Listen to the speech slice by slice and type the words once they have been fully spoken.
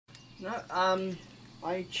No,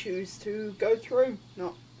 I choose to go through,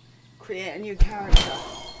 not create a new character.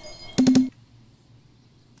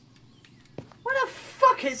 Where the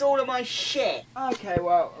fuck is all of my shit? Okay,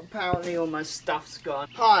 well, apparently all my stuff's gone.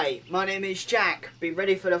 Hi, my name is Jack. Be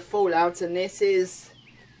ready for the Fallout, and this is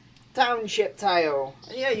Township Tale.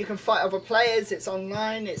 And yeah, you can fight other players, it's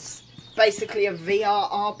online, it's basically a VR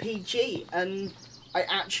RPG, and I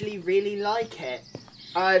actually really like it.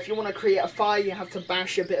 If you want to create a fire, you have to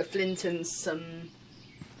bash a bit of flint and some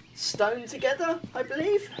stone together, I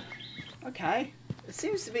believe. Okay. There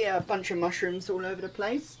seems to be a bunch of mushrooms all over the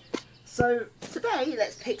place. So, today,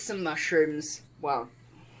 let's pick some mushrooms. Wow.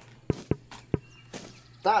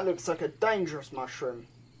 That looks like a dangerous mushroom.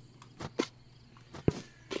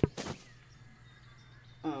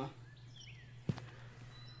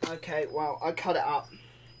 Okay, well, I cut it up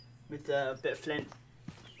with a bit of flint.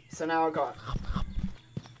 So now I've got...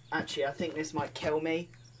 Actually, I think this might kill me,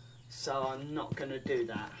 so I'm not going to do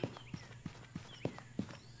that.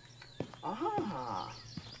 Ah!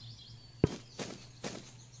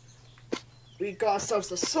 We got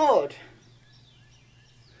ourselves a sword.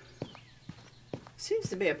 Seems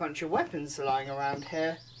to be a bunch of weapons lying around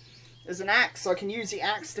here. There's an axe. I can use the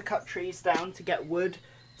axe to cut trees down to get wood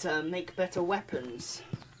to make better weapons.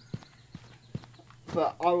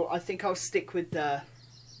 But I think I'll stick with the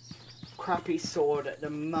crappy sword at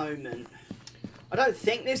the moment. I don't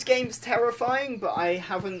think this game's terrifying, but I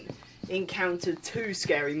haven't encountered too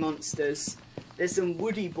scary monsters. There's some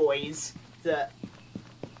woody boys that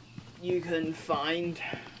you can find.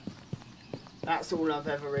 That's all I've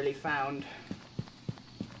ever really found.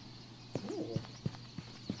 Ooh.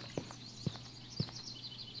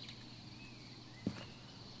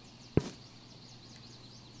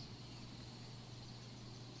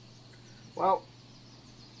 Well,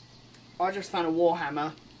 I just found a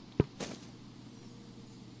warhammer.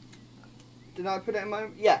 Did I put it in my...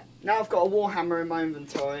 Yeah, now I've got a warhammer in my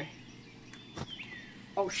inventory.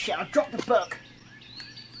 Oh shit, I dropped the book!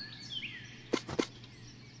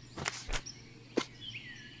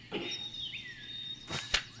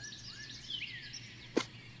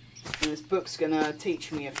 And this book's gonna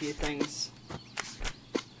teach me a few things.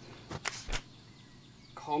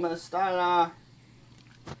 Come style.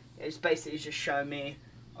 It's basically just showing me,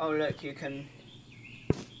 oh look, you can...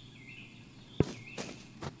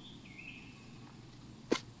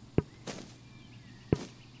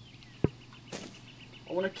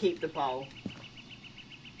 I want to keep the bowl.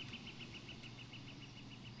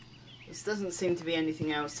 There doesn't seem to be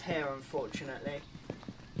anything else here, unfortunately.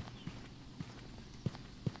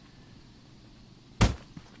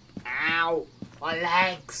 Ow! My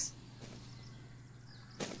legs!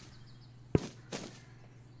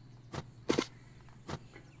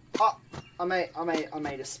 Oh! I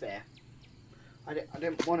made a spear. I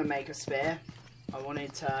didn't want to make a spear. I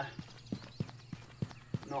wanted to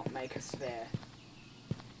not make a spear.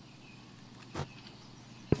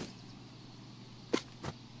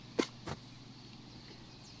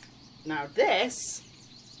 Now this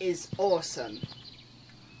is awesome.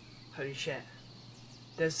 Holy shit.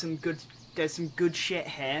 There's some good shit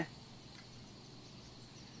here.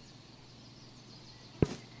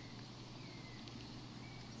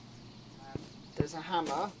 There's a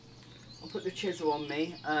hammer. I'll put the chisel on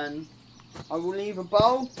me and I will leave a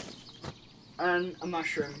bowl and a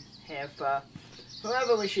mushroom here for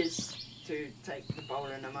whoever wishes to take the bowl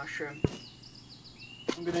and a mushroom.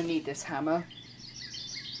 I'm gonna need this hammer.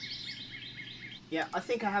 Yeah, I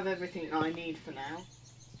think I have everything that I need for now.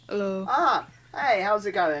 Hello. Ah, hey, how's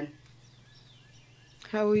it going?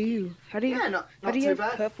 How are you? How do you not how do you too have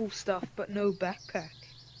bad. purple stuff but no backpack?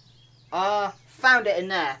 Found it in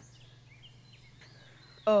there.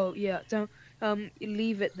 Oh yeah, don't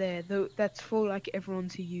leave it there. Though that's for like everyone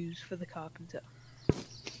to use for the carpenter.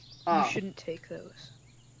 You shouldn't take those.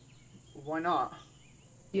 Why not?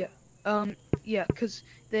 Yeah. Yeah, 'cause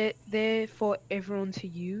they're for everyone to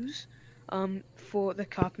use. For the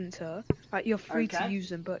carpenter. You're free to use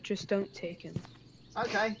them, but just don't take them.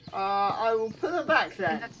 Okay. I will put them back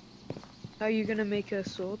then. How are you gonna make a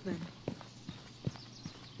sword then?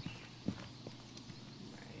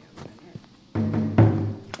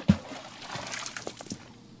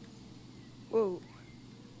 Whoa.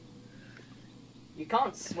 You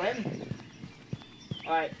can't swim.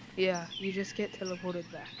 Alright. Yeah, you just get teleported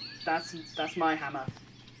back. That's my hammer.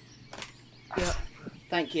 Yeah.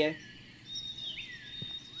 Thank you.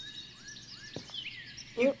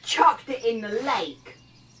 You chucked it in the lake.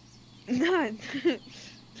 No.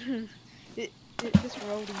 it just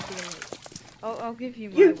rolled into the lake. I'll give you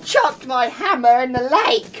my You one. chucked my hammer in the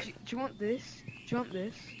lake. Do you want this? Do you want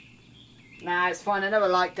this? Nah, it's fine. I never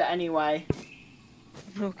liked it anyway.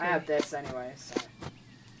 Okay. I have this anyway, so.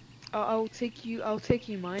 I'll take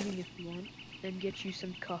you mining if you want, and get you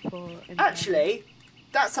some copper and Actually,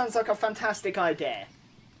 that sounds like a fantastic idea.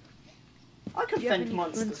 I can fend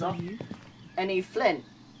monsters off. Any flint?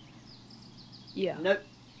 Yeah. Nope.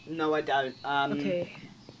 No, I don't. Okay.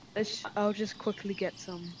 I'll just quickly get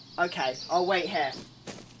some. Okay, I'll wait here.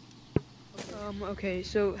 Okay.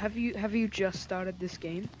 So have you just started this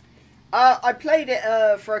game? I played it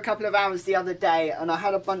for a couple of hours the other day, and I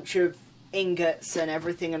had a bunch of ingots and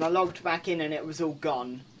everything, and I logged back in, and it was all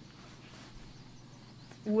gone.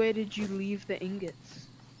 Where did you leave the ingots?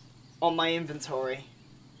 On my inventory.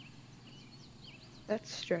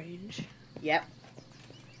 That's strange. Yep.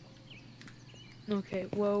 Okay,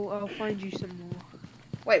 well, I'll find you some more.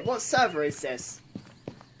 Wait, what server is this?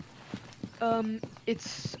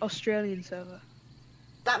 It's Australian server.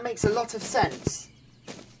 That makes a lot of sense.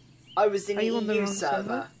 I was in the EU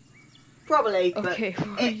server. Probably, but okay.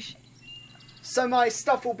 So my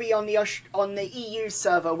stuff will be on the EU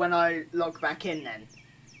server when I log back in then.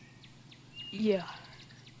 Yeah.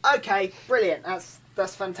 Okay, brilliant.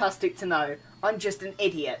 That's fantastic to know. I'm just an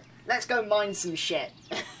idiot. Let's go mine some shit.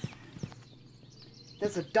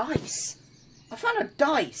 There's a dice. I found a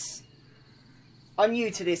dice. I'm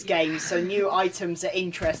new to this game, so new items are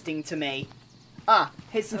interesting to me. Ah,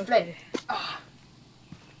 here's some flint. Ah.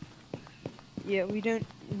 Yeah, we don't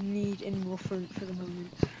need any more flint for the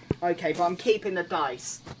moment. Okay, but I'm keeping the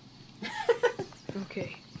dice.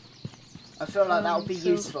 Okay. I feel like that would be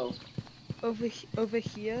useful. Over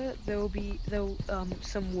here,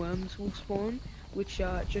 some worms will spawn, which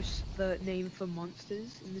are just the name for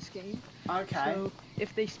monsters in this game. Okay. So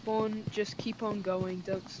if they spawn, just keep on going.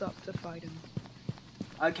 Don't stop to fight them.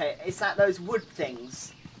 Okay, is that those wood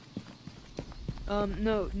things?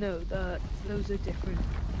 No, those are different.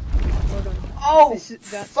 Hold on. Oh,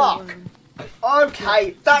 that's fuck!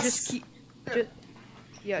 Okay, that's...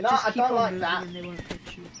 Yeah, no, just I keep don't on like moving that. and they won't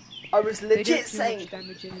hit you. I was legit saying...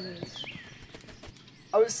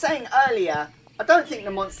 I was saying earlier, I don't think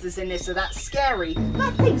the monsters in this are that scary.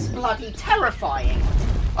 That thing's bloody terrifying.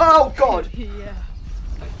 Oh, God! Yeah.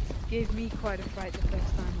 Gave me quite a fright the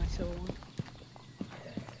first time I saw one.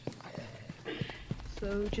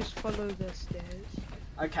 So just follow the stairs.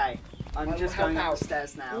 Okay, I'm just going up the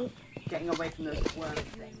stairs now. Getting away from those worm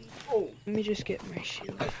things. Oh! Let me just get my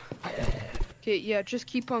shield. Okay, yeah, just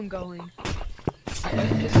keep on going.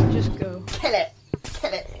 Just go. Kill it!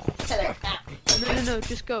 Kill it! Kill it! No,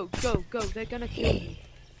 just go. They're gonna kill you.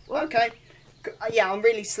 What? Okay. Yeah, I'm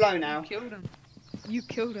really slow now. You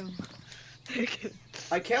killed him.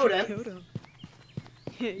 I killed him? Killed him.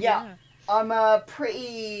 Yeah. I'm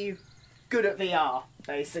pretty good at VR,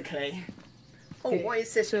 basically. Oh, what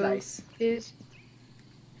is this place?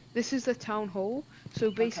 This is the town hall. So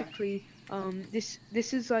basically, this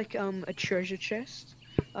is like a treasure chest.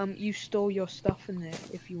 You store your stuff in there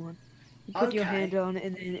if you want. You put your hand on it,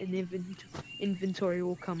 and then an inventory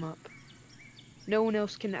will come up. No one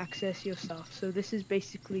else can access your stuff, so this is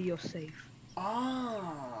basically your safe.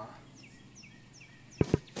 Ah.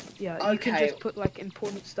 Yeah, you can just put like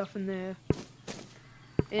important stuff in there.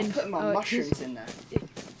 And I'll put my mushrooms in there.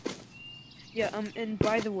 Yeah, and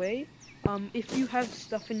by the way, if you have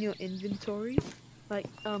stuff in your inventory, like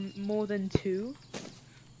more than 2,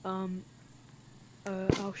 I'll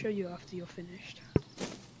show you after you're finished.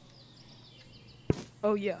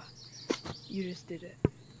 Oh yeah, you just did it.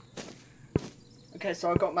 Okay,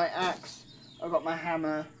 so I got my axe, I got my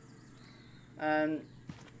hammer.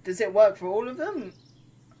 Does it work for all of them?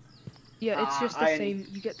 Yeah, it's just the same.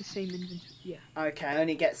 You get the same inventory. Yeah. Okay, I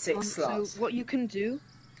only get 6 slots. So what you can do,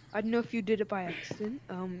 I don't know if you did it by accident.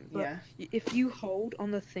 But if you hold on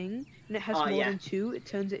the thing and it has more than 2, it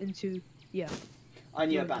turns it into I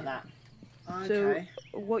knew about that. Okay.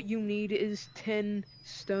 So what you need is 10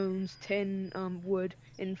 stones, 10 wood,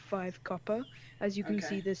 and 5 copper. As you can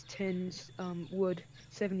see, there's 10 wood,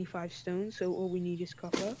 75 stones. So all we need is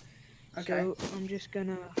copper. Okay. So I'm just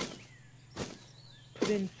gonna put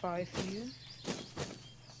in 5 here.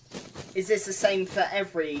 Is this the same for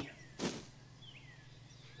every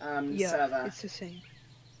server? Yeah, it's the same.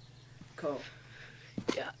 Cool.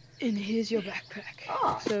 Yeah, and here's your backpack.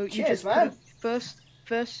 Ah, so you cheers, just man.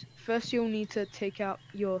 First you'll need to take out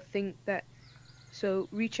your thing that. So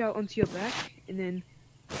reach out onto your back, and then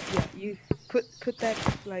you put that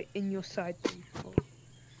like in your side thing. Or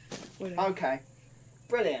whatever. Okay.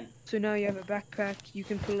 Brilliant. So now you have a backpack. You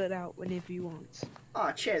can pull it out whenever you want.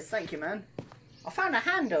 Ah, cheers. Thank you, man. I found a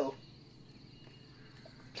handle.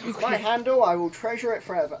 It's Okay. my handle. I will treasure it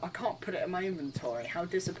forever. I can't put it in my inventory. How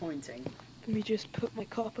disappointing. Let me just put my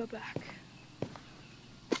copper back.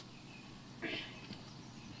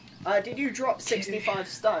 Did you drop 65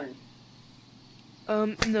 stone?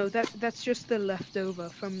 No, that's just the leftover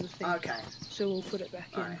from the thing. Okay. So we'll put it back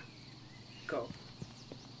in. Alright. Cool.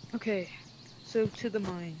 Okay, so to the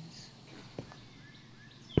mines.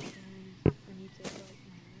 I need to light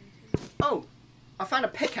my lantern. Oh! I found a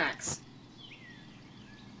pickaxe.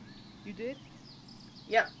 You did?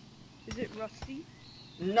 Yep. Is it rusty?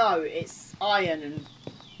 No, it's iron and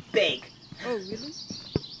big. Oh, really?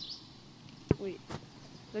 Wait,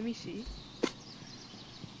 let me see.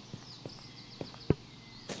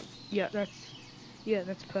 Yeah,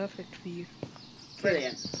 that's perfect for you.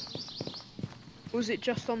 Brilliant. Was it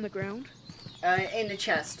just on the ground? In the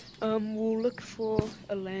chest. We'll look for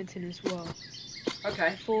a lantern as well.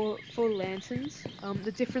 Okay. For lanterns,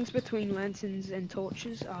 the difference between lanterns and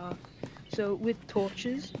torches are, so with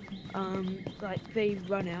torches, like they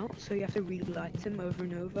run out, so you have to relight them over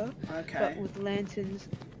and over. Okay. But with lanterns,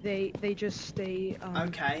 they just stay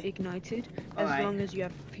ignited as long as you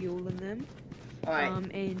have fuel in them. Alright.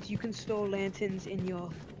 And you can store lanterns in your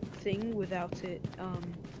thing without it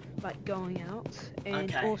like going out.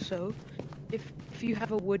 And also, if you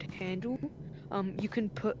have a wood handle, you can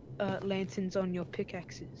put lanterns on your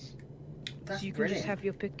pickaxes. That's so you can brilliant. just have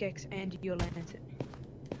your pickaxe and your lantern.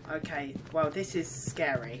 Okay, well this is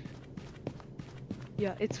scary.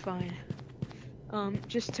 Yeah, it's fine.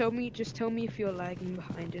 Just tell me if you're lagging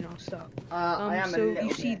behind and I'll stop. I am so a little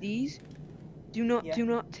you see bit. these? Do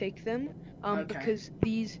not take them. Because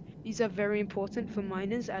these are very important for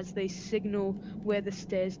miners as they signal where the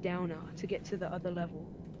stairs down are to get to the other level.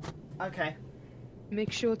 Okay.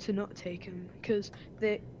 Make sure to not take them because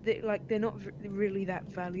they're not really that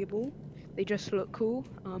valuable. They just look cool,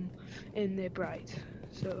 and they're bright.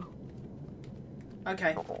 So.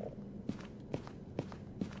 Okay.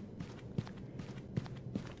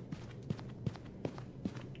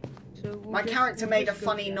 So My character made a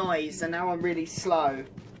funny noise, and now I'm really slow.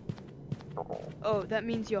 Oh, that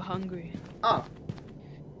means you're hungry. Oh.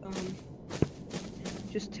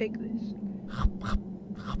 Just take this.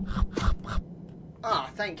 Ah,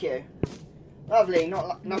 thank you. Lovely,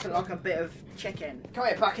 nothing like a bit of chicken. Come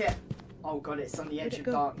here, bucket. Oh god, it's on the edge of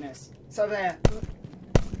darkness. It's over there.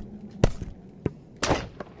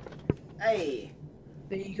 Hey.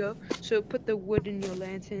 There you go. So put the wood in your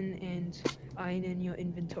lantern and iron in your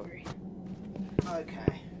inventory.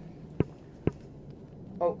 Okay.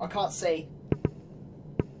 Oh, I can't see.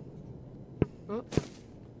 Oh.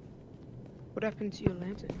 What happened to your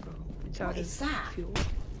lantern? Oh, it's out of fuel.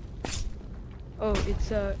 Oh,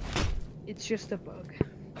 it's just a bug.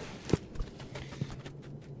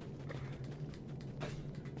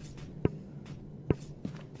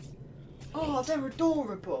 Oh, they're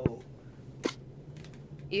adorable.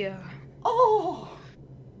 Yeah. Oh.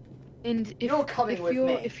 And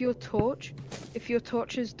if your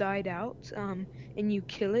torch has died out, and you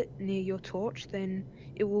kill it near your torch, then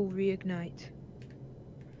it will reignite.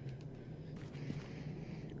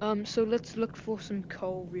 So let's look for some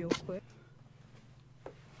coal real quick.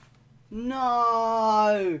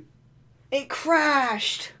 No! It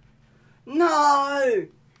crashed! No!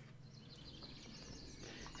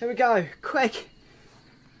 Here we go, quick!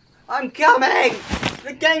 I'm coming!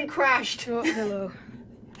 The game crashed! Oh, hello.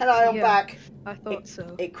 Hello, I'm back. I thought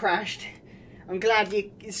so. It crashed. I'm glad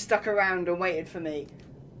you stuck around and waited for me.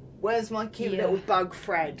 Where's my cute little bug,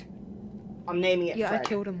 Fred? I'm naming it Fred. Yeah, I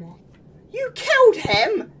killed him all. You killed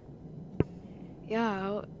him?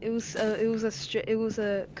 Yeah, it was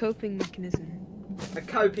a coping mechanism. A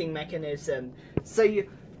coping mechanism. So you.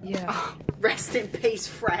 Yeah. Oh, rest in peace,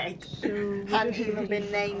 Fred. So hadn't even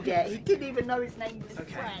been named yet. He didn't even know his name was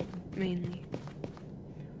Fred. Mainly.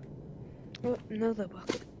 Oh, another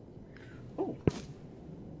bucket. Oh.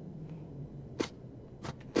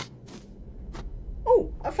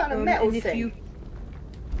 Oh, I found a metal thing.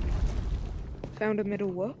 Found a metal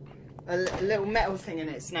what? A little metal thing, and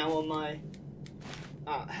it's now on my.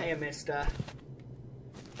 Hey, mister.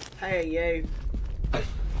 Hey, you.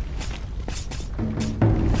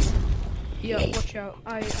 Yeah, watch out.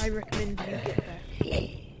 I recommend you get back.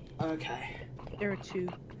 Okay. There are two.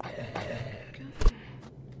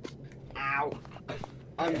 Ow.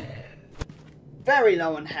 I'm very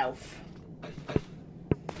low on health.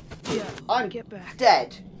 Yeah, I'm get back.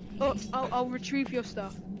 Dead. Oh, I'll retrieve your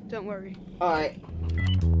stuff. Don't worry. Alright.